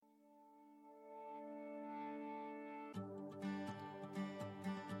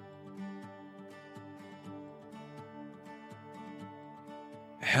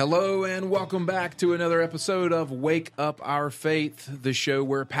Hello and welcome back to another episode of Wake Up Our Faith, the show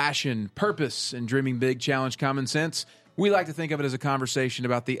where passion, purpose, and dreaming big challenge common sense. We like to think of it as a conversation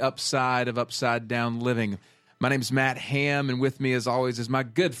about the upside of upside-down living. My name is Matt Ham, and with me, as always, is my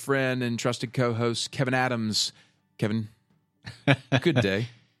good friend and trusted co-host, Kevin Adams. Kevin, good day.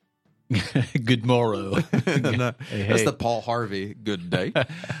 Good morrow. No, that's the Paul Harvey good day.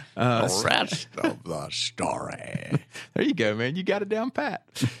 The rest of the story. There you go, man. You got it down pat.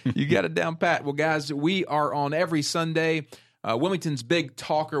 You got it down pat. Well, guys, we are on every Sunday. Wilmington's Big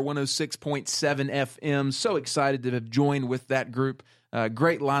Talker 106.7 FM. So excited to have joined with that group.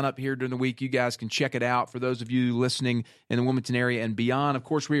 Great lineup here during the week. You guys can check it out. For those of you listening in the Wilmington area and beyond, of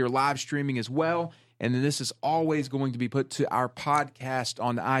course, we are live streaming as well. And then this is always going to be put to our podcast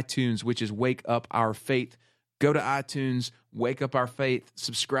on iTunes, which is Wake Up Our Faith. Go to iTunes, Wake Up Our Faith,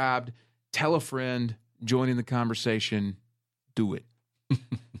 subscribe, tell a friend, join in the conversation, do it.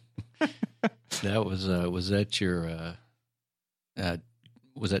 That was that your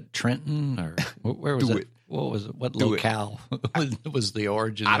was that Trenton or where was Do it? it. What was it? What Do locale was the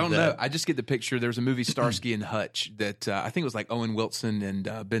origin? I of don't that? know. I just get the picture. There's a movie, Starsky and Hutch, that I think it was like Owen Wilson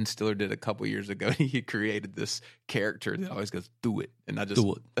and Ben Stiller did a couple years ago. He created this character that always goes, do it. And I just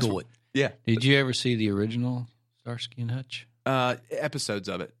Do it. Yeah. Did you ever see the original Starsky and Hutch? Episodes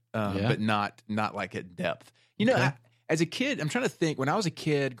of it, but not like at depth. You know, Okay. as a kid, I'm trying to think. When I was a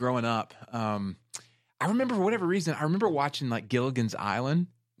kid growing up, I remember for whatever reason, I remember watching like Gilligan's Island.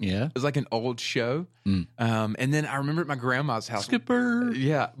 Yeah. It was like an old show. And then I remember at my grandma's house. Skipper.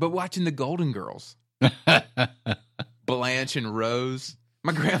 Yeah, but watching the Golden Girls. Blanche and Rose.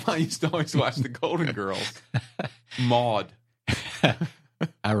 My grandma used to always watch the Golden Girls. Maude.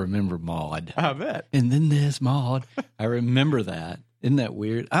 I remember Maude. I bet. And then there's Maude. I remember that. Isn't that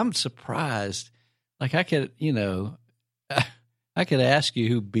weird? I'm surprised. Like I could ask you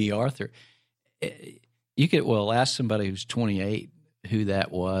who B. Arthur. You could ask somebody who's 28 who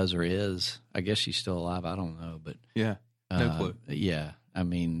that was or is. I guess she's still alive. I don't know, but Yeah, no clue. Yeah, I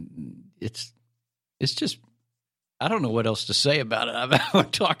mean, it's just I don't know what else to say about it. I'm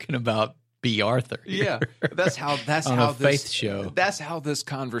talking about B. Arthur. Yeah, that's how On a this faith show. That's how this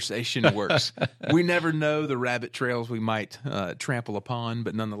conversation works. We never know the rabbit trails we might trample upon,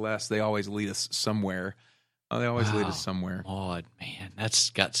 but nonetheless, they always lead us somewhere. They always lead us somewhere. Maude, man, that's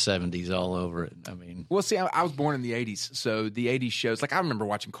got 70s all over it. I mean, Well, see, I was born in the 80s, so the 80s shows, like I remember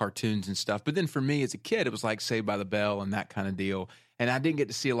watching cartoons and stuff, but then for me as a kid, it was like Saved by the Bell and that kind of deal, and I didn't get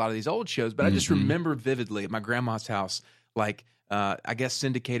to see a lot of these old shows, but I just remember vividly at my grandma's house, like, I guess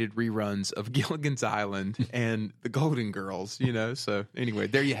syndicated reruns of Gilligan's Island and the Golden Girls, you know, so anyway,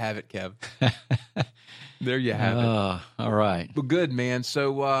 there you have it, Kev. There you have it. All right. Well, good, man.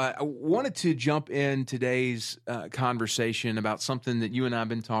 So I wanted to jump in today's conversation about something that you and I have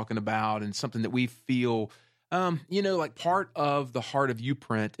been talking about and something that we feel, like part of the Heart of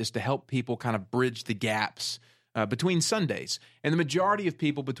YouPrint is to help people kind of bridge the gaps between Sundays. And the majority of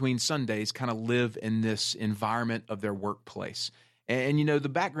people between Sundays kind of live in this environment of their workplace. And the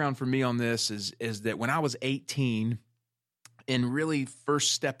background for me on this is that when I was 18 and really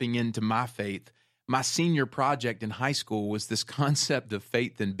first stepping into my faith, my senior project in high school was this concept of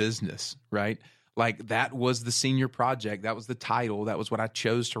faith in business, right? Like that was the senior project. That was the title. That was what I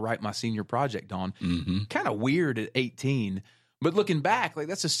chose to write my senior project on. Kind of weird at 18. But looking back, like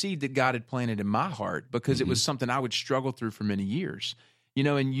that's a seed that God had planted in my heart because it was something I would struggle through for many years.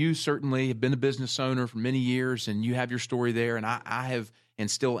 And you certainly have been a business owner for many years and you have your story there. And I have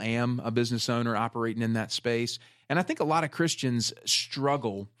and still am a business owner operating in that space. And I think a lot of Christians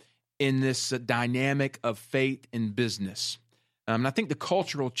struggle in this dynamic of faith and business. And I think the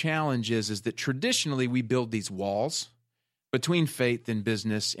cultural challenge is that traditionally we build these walls between faith and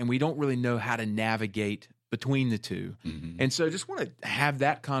business, and we don't really know how to navigate between the two. And so I just want to have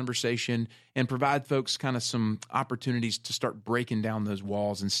that conversation and provide folks kind of some opportunities to start breaking down those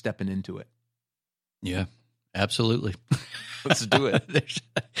walls and stepping into it. Yeah, absolutely. Let's do it.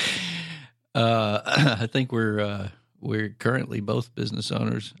 I think we're currently both business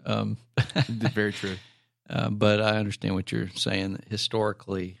owners. Very true. But I understand what you're saying.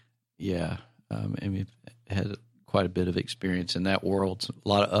 Historically, yeah, and we've had quite a bit of experience in that world. A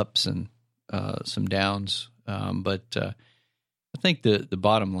lot of ups and some downs. But I think the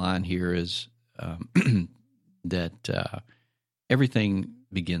bottom line here is that everything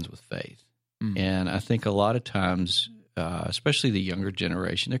begins with faith. And I think a lot of times, especially the younger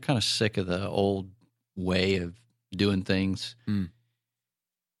generation, they're kind of sick of the old way of doing things.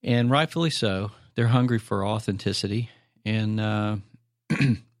 And rightfully so. They're hungry for authenticity. And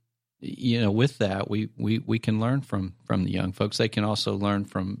with that, we can learn from the young folks. They can also learn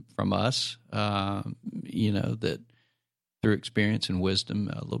from us, that through experience and wisdom,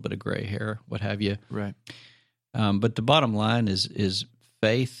 a little bit of gray hair, what have you. Right. But the bottom line is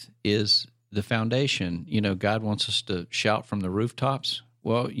faith is the foundation. God wants us to shout from the rooftops.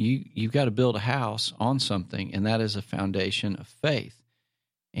 Well, you've got to build a house on something, and that is a foundation of faith.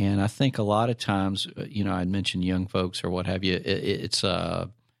 And I think a lot of times, I'd mentioned young folks or what have you, it's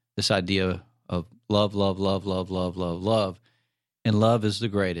this idea of love, love, love, love, love, love, love. And love is the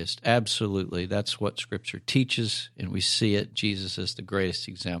greatest. Absolutely. That's what Scripture teaches, and we see it. Jesus is the greatest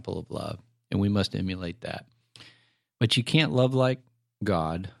example of love, and we must emulate that. But you can't love like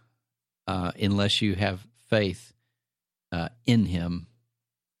God unless you have faith in Him.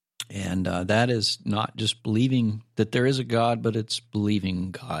 And that is not just believing that there is a God, but it's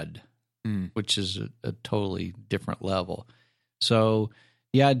believing God, which is a totally different level. So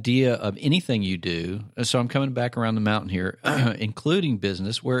the idea of anything you do, so I'm coming back around the mountain here, including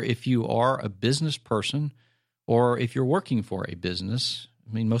business, where if you are a business person or if you're working for a business,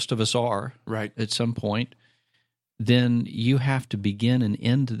 I mean, most of us are right at some point, then you have to begin and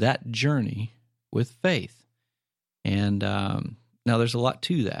end that journey with faith. And now, there's a lot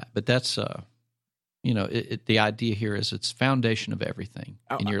to that, but that's, the idea here is it's foundation of everything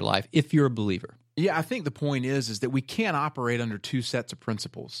in your life if you're a believer. Yeah, I think the point is that we can't operate under two sets of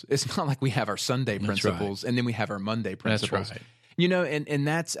principles. It's not like we have our Sunday principles and then we have our Monday principles. That's right. And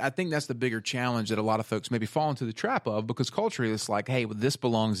I think that's the bigger challenge that a lot of folks maybe fall into the trap of, because culturally it's like, hey, well, this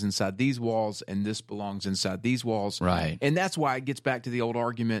belongs inside these walls and this belongs inside these walls. Right. And that's why it gets back to the old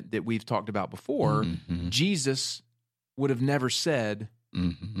argument that we've talked about before. Mm-hmm. Jesus would have never said,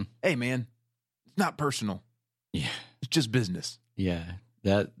 hey, man, it's not personal. Yeah. It's just business. Yeah.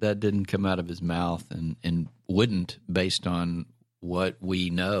 That didn't come out of his mouth and wouldn't, based on what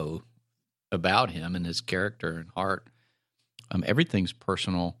we know about him and his character and heart. Everything's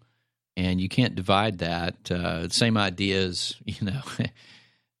personal, and you can't divide that. The same ideas,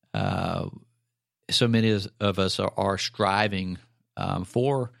 so many of us are striving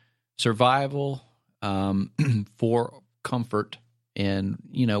for survival, for comfort, and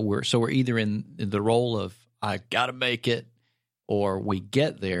we're either in the role of I got to make it, or we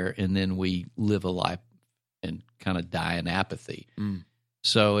get there and then we live a life and kind of die in apathy.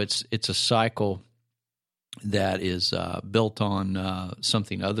 So it's a cycle that is built on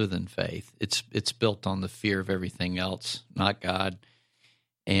something other than faith. It's built on the fear of everything else, not God,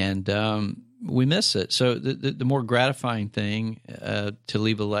 and we miss it. So the more gratifying thing to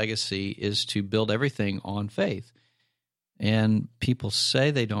leave a legacy is to build everything on faith. And people say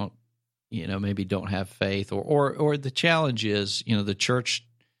they don't, maybe don't have faith, or the challenge is, the church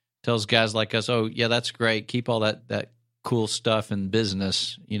tells guys like us, oh yeah, that's great, keep all that cool stuff in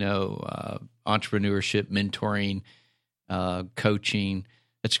business, entrepreneurship, mentoring, coaching.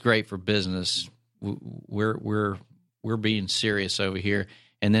 It's great for business. We're being serious over here.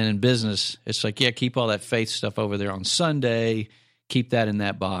 And then in business, it's like, yeah, keep all that faith stuff over there on Sunday. Keep that in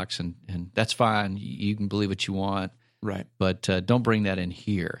that box, and that's fine. You can believe what you want, right? But don't bring that in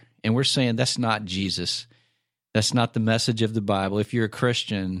here. And we're saying that's not Jesus. That's not the message of the Bible. If you're a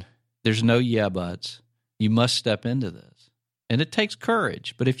Christian, there's no yeah buts. You must step into this. And it takes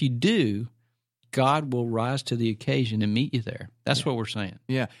courage. But if you do, God will rise to the occasion and meet you there. That's what we're saying.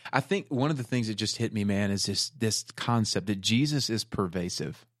 Yeah. I think one of the things that just hit me, man, is this concept that Jesus is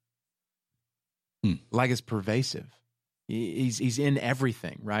pervasive. Like it's pervasive. He's in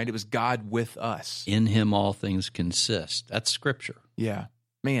everything, right? It was God with us. In him all things consist. That's Scripture. Yeah.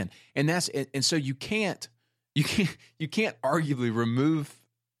 Man. And so you can't arguably remove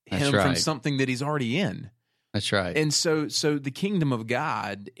him from something that he's already in. That's right. And so the kingdom of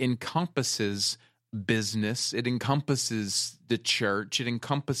God encompasses business. It encompasses the church. It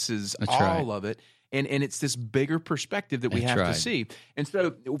encompasses all of it. And it's this bigger perspective that we have to see. And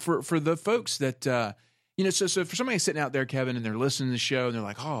so for the folks that, so for somebody sitting out there, Kevin, and they're listening to the show and they're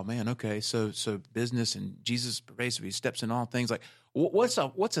like, oh man, okay. So business and Jesus pervasive, he steps in all things. Like what's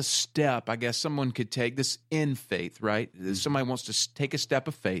a step, I guess someone could take this in faith, right? Somebody wants to take a step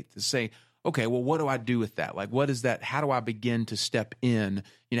of faith to say, okay, well, what do I do with that? Like, what is that? How do I begin to step in?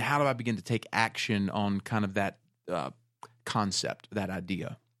 How do I begin to take action on kind of that concept, that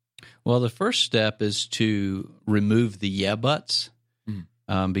idea? Well, the first step is to remove the yeah buts,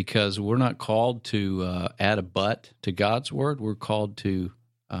 because we're not called to add a but to God's word. We're called to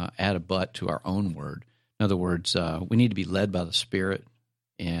add a but to our own word. In other words, we need to be led by the Spirit,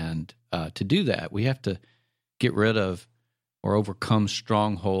 and to do that, we have to get rid of or overcome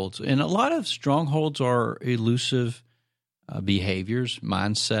strongholds. And a lot of strongholds are elusive behaviors,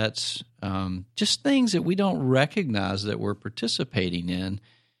 mindsets, just things that we don't recognize that we're participating in.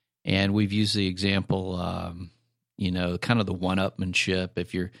 And we've used the example, kind of the one-upmanship.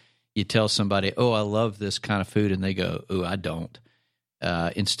 If you tell somebody, "Oh, I love this kind of food," and they go, "Oh, I don't,"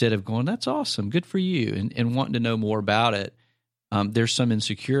 instead of going, "That's awesome, good for you," and wanting to know more about it, there's some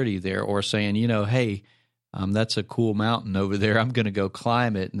insecurity there, or saying, "Hey, that's a cool mountain over there. I'm going to go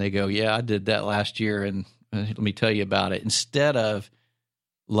climb it," and they go, "Yeah, I did that last year, and let me tell you about it." Instead of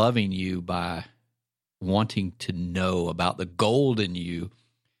loving you by wanting to know about the gold in you,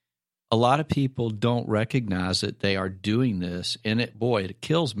 a lot of people don't recognize that they are doing this, and it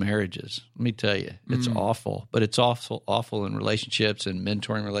kills marriages. Let me tell you, it's awful. But it's awful in relationships and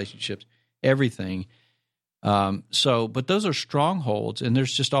mentoring relationships, everything. But those are strongholds, and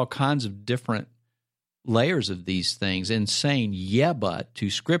there's just all kinds of different layers of these things. And saying "yeah, but" to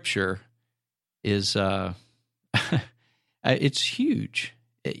Scripture is it's huge.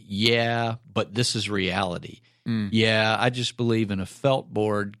 Yeah, but this is reality. Yeah, I just believe in a felt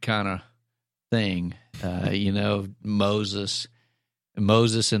board kind of thing. Moses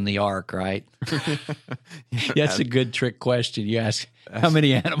in the ark, right? That's a good trick question. You ask how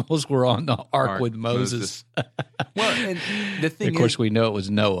many animals were on the ark with Moses. Well, and the thing of course, we know it was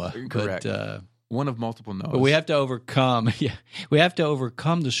Noah. Correct. But, one of multiple Noahs. But we have to overcome. Yeah, we have to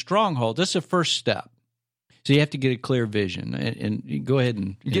overcome the stronghold. That's the first step. So you have to get a clear vision, and you go ahead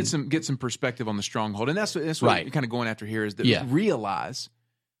and get some perspective on the stronghold, and that's what right. you're kind of going after here is that realize,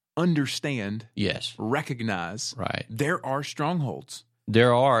 understand, recognize, right. There are strongholds.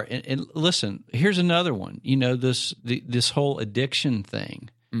 There are, and listen. Here's another one. This whole addiction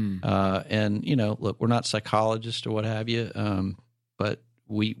thing, and look, we're not psychologists or what have you, but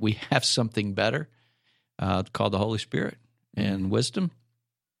we have something better called the Holy Spirit and wisdom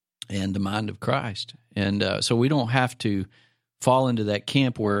and the mind of Christ. And so we don't have to fall into that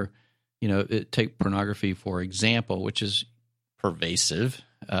camp where, take pornography, for example, which is pervasive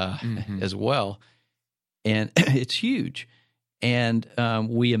as well. And it's huge. And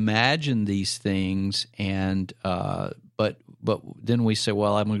we imagine these things, and but then we say,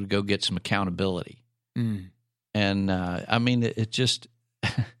 well, I'm going to go get some accountability. And it just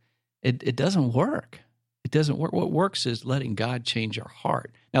it doesn't work. It doesn't work. What works is letting God change our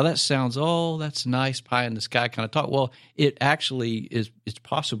heart. Now that sounds, that's nice, pie in the sky kind of talk. Well, it actually is. It's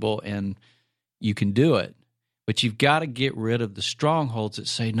possible, and you can do it. But you've got to get rid of the strongholds that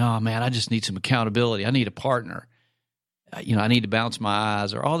say, "No, man, I just need some accountability. I need a partner. I need to bounce my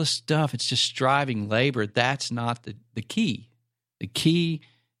eyes," or all this stuff. It's just striving labor. That's not the key. The key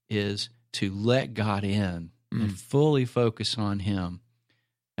is to let God in and fully focus on Him.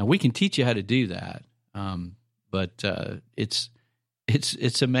 Now we can teach you how to do that. But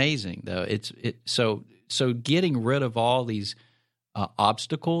it's amazing though. So getting rid of all these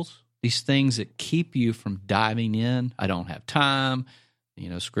obstacles, these things that keep you from diving in. I don't have time.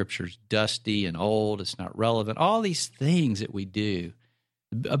 Scripture's dusty and old. It's not relevant. All these things that we do.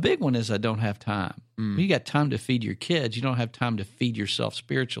 A big one is I don't have time. You got time to feed your kids. You don't have time to feed yourself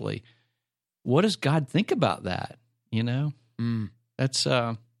spiritually. What does God think about that? That's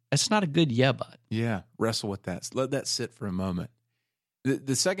not a good but. Yeah, wrestle with that. Let that sit for a moment.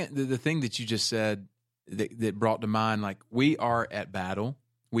 The second, the thing that you just said that brought to mind, like we are at battle.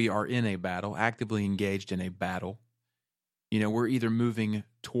 We are in a battle, actively engaged in a battle. We're either moving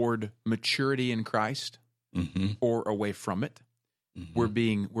toward maturity in Christ or away from it. We're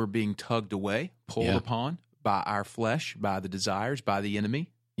being tugged away, pulled upon by our flesh, by the desires, by the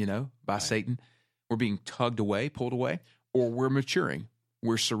enemy, by Satan. We're being tugged away, pulled away, or we're maturing.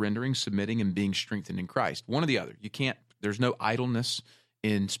 We're surrendering, submitting, and being strengthened in Christ. One or the other. There's no idleness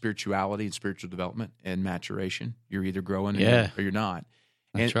in spirituality and spiritual development and maturation. You're either growing or you're not.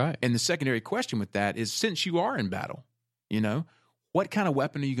 That's right. And the secondary question with that is, since you are in battle, what kind of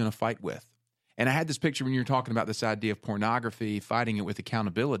weapon are you going to fight with? And I had this picture when you were talking about this idea of pornography, fighting it with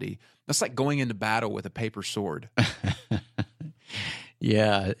accountability. That's like going into battle with a paper sword.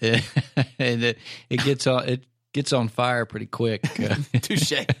 Yeah. And it gets on fire pretty quick.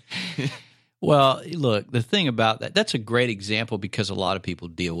 Touche. Well, look, the thing about that's a great example because a lot of people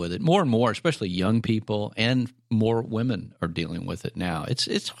deal with it more and more, especially young people, and more women are dealing with it now.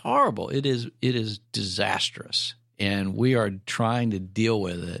 It's horrible. It is disastrous, and we are trying to deal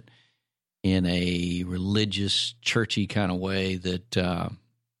with it in a religious, churchy kind of way that,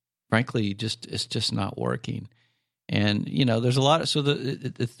 frankly, it's just not working. And there's a lot of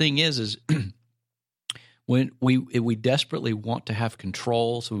the thing is. When we desperately want to have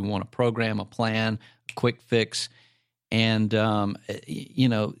control, so we want to program a plan, a quick fix, and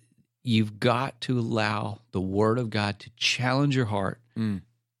you've got to allow the Word of God to challenge your heart and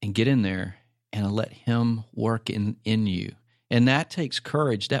get in there and let Him work in you. And that takes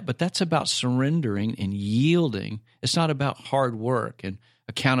courage. But that's about surrendering and yielding. It's not about hard work and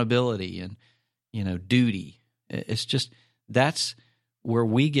accountability and duty. It's just that's where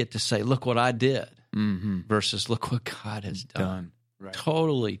we get to say, "Look what I did," versus "Look what God has done." Right.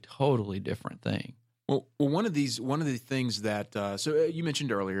 Totally, totally different thing. Well, one of the things that so you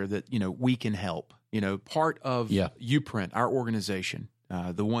mentioned earlier that we can help. Part of Uprint, our organization,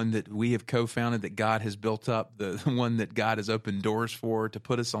 the one that we have co-founded, that God has built up, the one that God has opened doors for to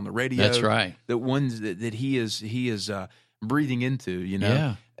put us on the radio. That's right. The ones that He is breathing into.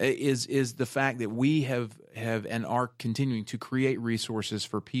 Is the fact that we have and are continuing to create resources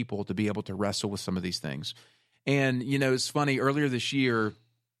for people to be able to wrestle with some of these things. And it's funny. Earlier this year,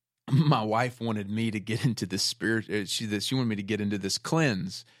 my wife wanted me to get into this spirit. She wanted me to get into this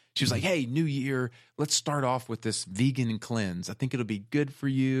cleanse. She was like, "Hey, New Year, let's start off with this vegan cleanse. I think it'll be good for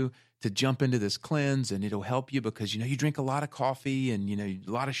you to jump into this cleanse, and it'll help you because you drink a lot of coffee and a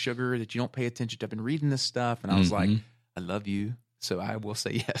lot of sugar that you don't pay attention to. I've been reading this stuff," and I was like, "I love you, so I will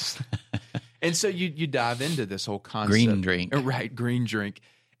say yes." And so you dive into this whole concept, green drink, right? Green drink,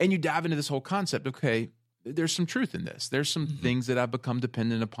 and you dive into this whole concept. Okay. There's some truth in this. There's some things that I've become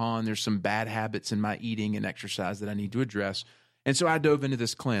dependent upon. There's some bad habits in my eating and exercise that I need to address. And so I dove into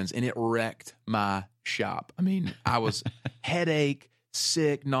this cleanse, and it wrecked my shop. I mean, I was headache,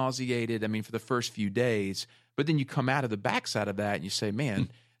 sick, nauseated, for the first few days. But then you come out of the backside of that, and you say, man,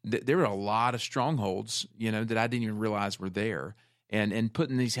 there are a lot of strongholds, that I didn't even realize were there. And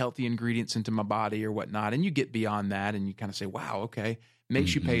putting these healthy ingredients into my body or whatnot. And you get beyond that, and you kind of say, wow, okay,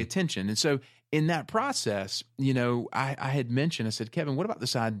 makes you pay attention. And so in that process, I had mentioned, I said, Kevin, what about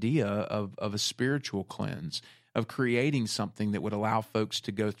this idea of a spiritual cleanse, of creating something that would allow folks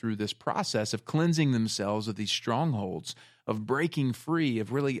to go through this process of cleansing themselves of these strongholds, of breaking free,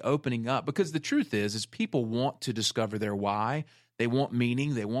 of really opening up? Because the truth is people want to discover their why. They want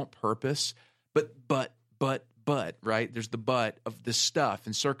meaning. They want purpose. But, right? There's the but of this stuff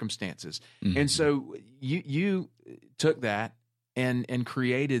and circumstances. And so you took that and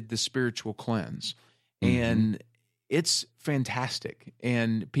created the spiritual cleanse. And it's fantastic.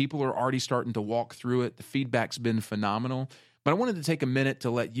 And people are already starting to walk through it. The feedback's been phenomenal. But I wanted to take a minute to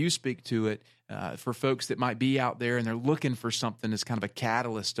let you speak to it for folks that might be out there and they're looking for something as kind of a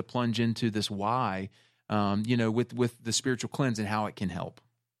catalyst to plunge into this why, with the spiritual cleanse and how it can help.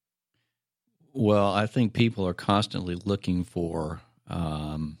 Well, I think people are constantly looking for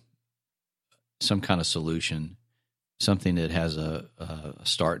some kind of solution, something that has a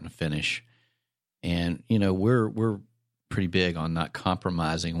start and a finish. And, we're pretty big on not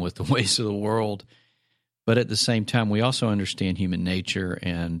compromising with the ways of the world. But at the same time, we also understand human nature,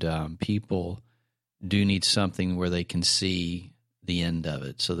 and people do need something where they can see the end of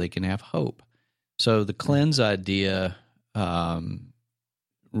it so they can have hope. So the cleanse idea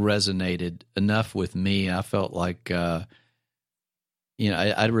resonated enough with me. I felt like, I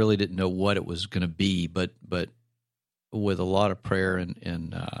really didn't know what it was going to be, but with a lot of prayer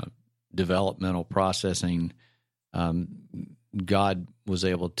and developmental processing, God was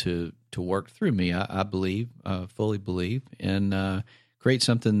able to work through me, I believe, fully believe, and create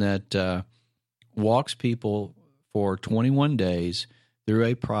something that walks people for 21 days through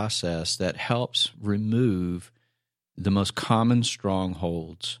a process that helps remove the most common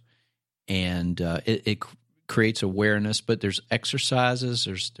strongholds, and it creates awareness. But there's exercises,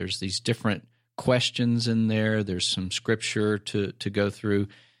 there's these different questions in there. There's some scripture to go through,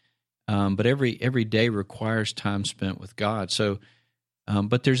 but every day requires time spent with God. So,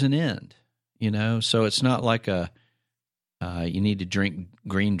 but there's an end, So it's not like you need to drink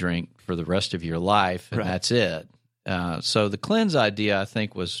green drink for the rest of your life and That's it. So the cleanse idea, I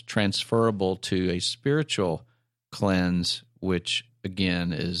think, was transferable to a spiritual cleanse, which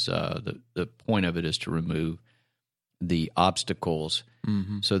again is the point of it is to remove the obstacles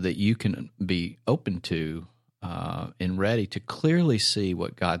so that you can be open to and ready to clearly see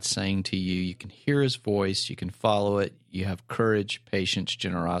what God's saying to you. You can hear His voice, you can follow it, you have courage, patience,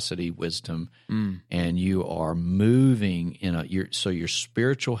 generosity, wisdom, and you are moving so your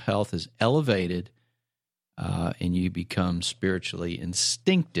spiritual health is elevated, and you become spiritually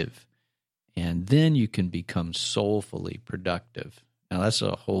instinctive. And then you can become soulfully productive. Now, that's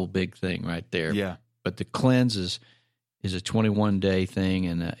a whole big thing right there. Yeah. But the cleanse is a 21-day thing,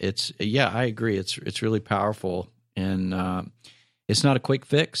 and I agree. It's really powerful, and it's not a quick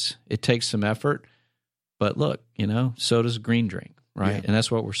fix. It takes some effort. But look, so does green drink, right? Yeah. And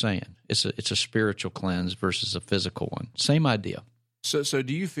that's what we're saying. It's a spiritual cleanse versus a physical one. Same idea. So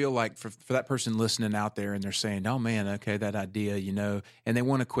do you feel like for that person listening out there and they're saying, oh man, okay, that idea, and they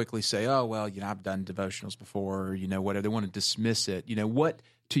want to quickly say, oh, well, I've done devotionals before, or, whatever, they want to dismiss it. What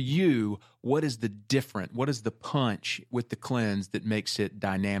is the different, what is the punch with the cleanse that makes it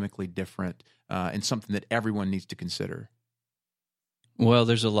dynamically different and something that everyone needs to consider? Well,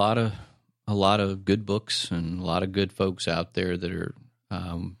 there's a lot of good books and a lot of good folks out there that are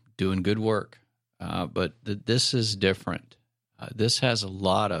doing good work, but this is different. This has a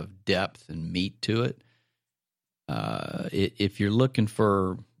lot of depth and meat to it. If you're looking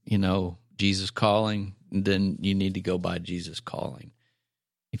for, Jesus calling, then you need to go by Jesus calling.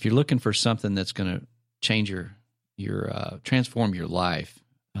 If you're looking for something that's going to change your transform your life,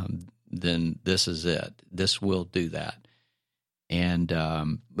 then this is it. This will do that. And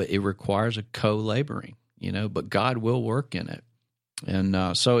but it requires a co-laboring, but God will work in it.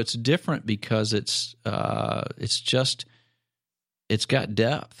 And so it's different because it's got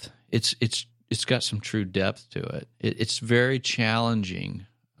depth. It's got some true depth to it. It's very challenging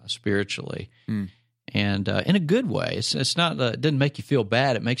spiritually, and in a good way. It's not. It doesn't make you feel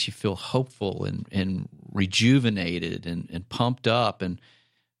bad. It makes you feel hopeful and rejuvenated and pumped up and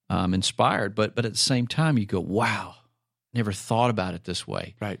inspired. But at the same time, you go, wow, never thought about it this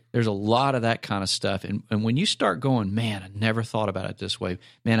way. Right. There's a lot of that kind of stuff, and when you start going, man, I never thought about it this way.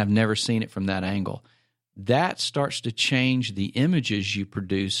 Man, I've never seen it from that angle. That starts to change the images you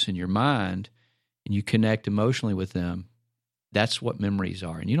produce in your mind, and you connect emotionally with them. That's what memories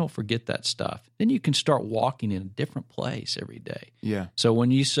are, and you don't forget that stuff. Then you can start walking in a different place every day. Yeah. So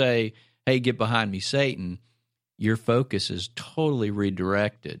when you say, hey, get behind me, Satan, your focus is totally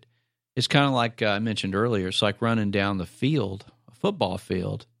redirected. It's kind of like I mentioned earlier, it's like running down the field, a football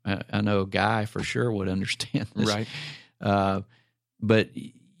field. I know a guy for sure would understand this. Right. But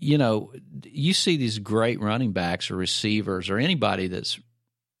you see these great running backs or receivers or anybody that's,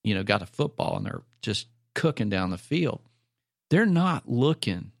 got a football and they're just cooking down the field. They're not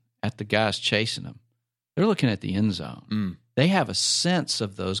looking at the guys chasing them. They're looking at the end zone. They have a sense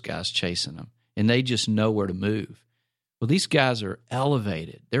of those guys chasing them, and they just know where to move. Well, these guys are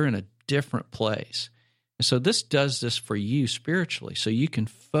elevated. They're in a different place. And so this does this for you spiritually, so you can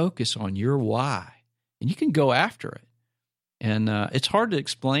focus on your why, and you can go after it. And it's hard to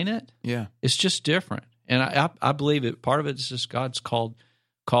explain it. Yeah. It's just different. And I believe it. Part of it is just God's called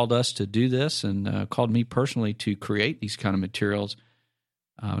us to do this, and called me personally to create these kind of materials.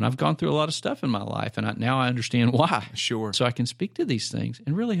 And I've gone through a lot of stuff in my life, and now I understand why. Sure. So I can speak to these things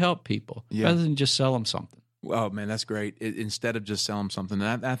and really help people rather than just sell them something. Oh, man, that's great. Instead of just selling something.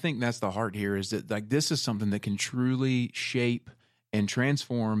 And I think that's the heart here, is that this is something that can truly shape and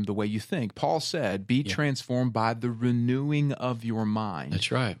transform the way you think. Paul said, be transformed by the renewing of your mind.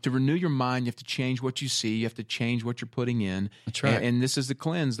 That's right. To renew your mind, you have to change what you see. You have to change what you're putting in. That's right. And this is the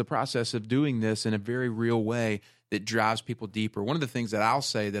cleanse, the process of doing this in a very real way that drives people deeper. One of the things that I'll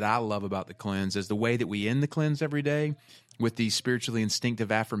say that I love about the cleanse is the way that we end the cleanse every day with these spiritually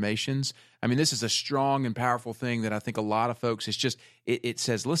instinctive affirmations. I mean, this is a strong and powerful thing that I think a lot of folks, it's just, it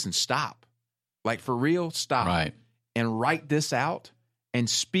says, listen, stop. Like, for real, stop. Right. And write this out and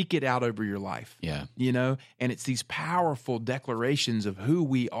speak it out over your life. Yeah. And it's these powerful declarations of who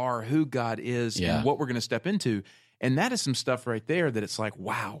we are, who God is, and what we're going to step into. And that is some stuff right there that it's like,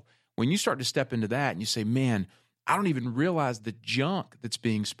 wow, when you start to step into that and you say, man, I don't even realize the junk that's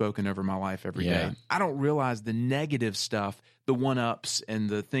being spoken over my life every day. I don't realize the negative stuff, the one-ups and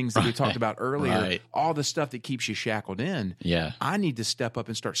the things that we talked about earlier, all the stuff that keeps you shackled in. Yeah. I need to step up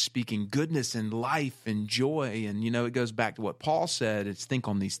and start speaking goodness and life and joy. And, it goes back to what Paul said, it's think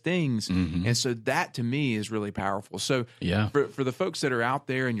on these things. Mm-hmm. And so that, to me, is really powerful. So for the folks that are out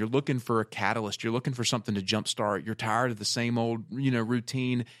there and you're looking for a catalyst, you're looking for something to jumpstart, you're tired of the same old,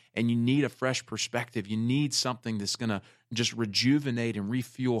 routine, and you need a fresh perspective, you need something that's going to just rejuvenate and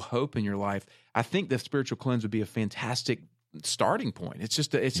refuel hope in your life, I think the spiritual cleanse would be a fantastic starting point. It's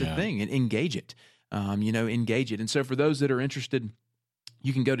just a thing, and engage it. Engage it. And so for those that are interested,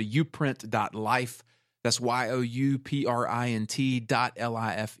 you can go to youprint.life. That's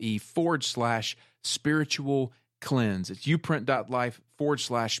youprint.life/spiritual cleanse. It's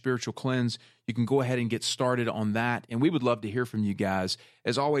youprint.life/spiritual cleanse. You can go ahead and get started on that. And we would love to hear from you guys.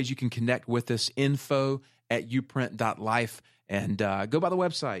 As always, you can connect with us, info@youprint.life, and go by the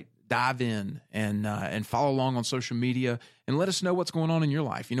website. Dive in and follow along on social media and let us know what's going on in your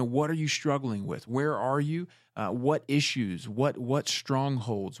life. What are you struggling with? Where are you? What issues? What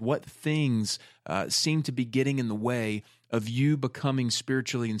strongholds? What things seem to be getting in the way of you becoming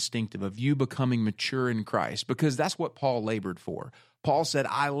spiritually instinctive, of you becoming mature in Christ? Because that's what Paul labored for. Paul said,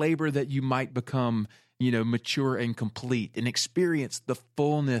 I labor that you might become mature and complete and experience the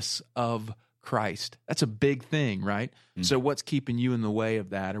fullness of Christ. That's a big thing, right? Mm-hmm. So what's keeping you in the way of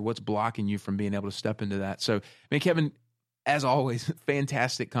that, or what's blocking you from being able to step into that? So, Kevin, as always,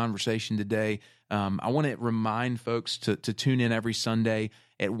 fantastic conversation today. I want to remind folks to tune in every Sunday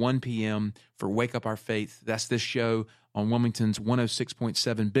at 1 p.m. for Wake Up Our Faith. That's this show on Wilmington's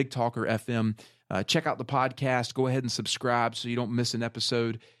 106.7 Big Talker FM. Check out the podcast. Go ahead and subscribe so you don't miss an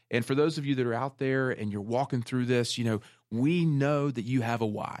episode. And for those of you that are out there and you're walking through this, we know that you have a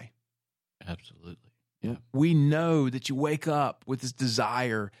why. Absolutely. Yeah. We know that you wake up with this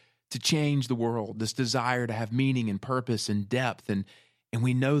desire to change the world, this desire to have meaning and purpose and depth, and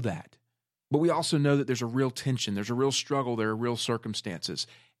we know that. But we also know that there's a real tension, there's a real struggle, there are real circumstances.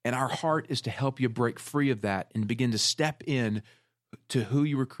 And our heart is to help you break free of that and begin to step in to who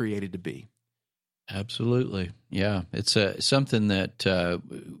you were created to be. Absolutely. Yeah. It's something that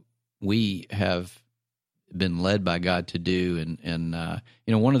we have been led by God to do. And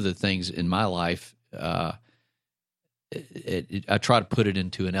one of the things in my life, I try to put it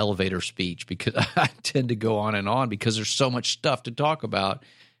into an elevator speech because I tend to go on because there's so much stuff to talk about.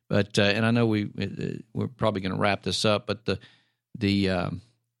 But and I know we're probably going to wrap this up. But the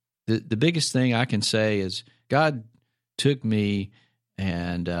biggest thing I can say is God took me,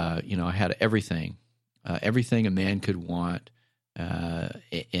 and I had everything a man could want.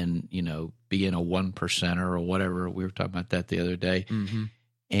 And being a 1%er or whatever, we were talking about that the other day, mm-hmm.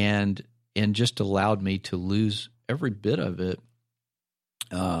 and just allowed me to lose every bit of it,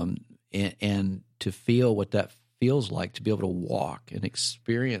 and to feel what that feels like, to be able to walk and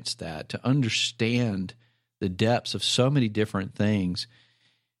experience that, to understand the depths of so many different things,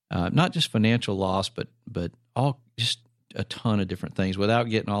 not just financial loss, but all just a ton of different things without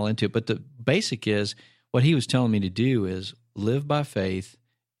getting all into it. But the basic is what he was telling me to do is live by faith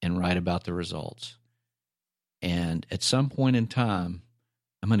and write about the results. And at some point in time,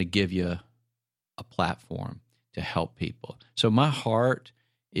 I'm going to give you a platform to help people. So my heart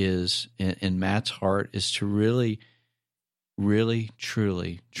is, and Matt's heart is to really, really,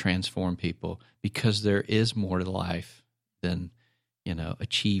 truly transform people, because there is more to life than,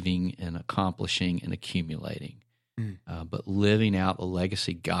 achieving and accomplishing and accumulating. But living out the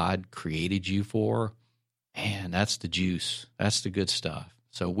legacy God created you for, man, that's the juice. That's the good stuff.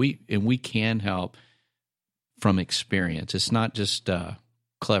 So we can help from experience. It's not just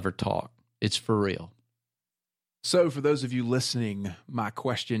clever talk. It's for real. So for those of you listening, my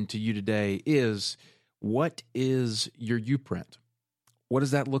question to you today is, what is your U-print? What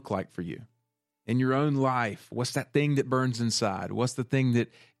does that look like for you in your own life? What's that thing that burns inside? What's the thing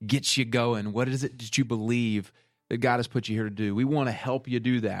that gets you going? What is it that you believe that God has put you here to do? We want to help you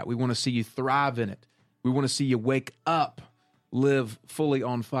do that. We want to see you thrive in it. We want to see you wake up, live fully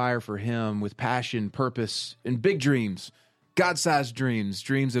on fire for Him with passion, purpose, and big dreams, God-sized dreams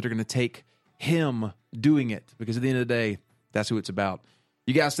that are going to take Him doing it, because at the end of the day, that's who it's about.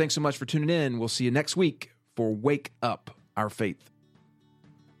 You guys, thanks so much for tuning in. We'll see you next week for Wake Up Our Faith.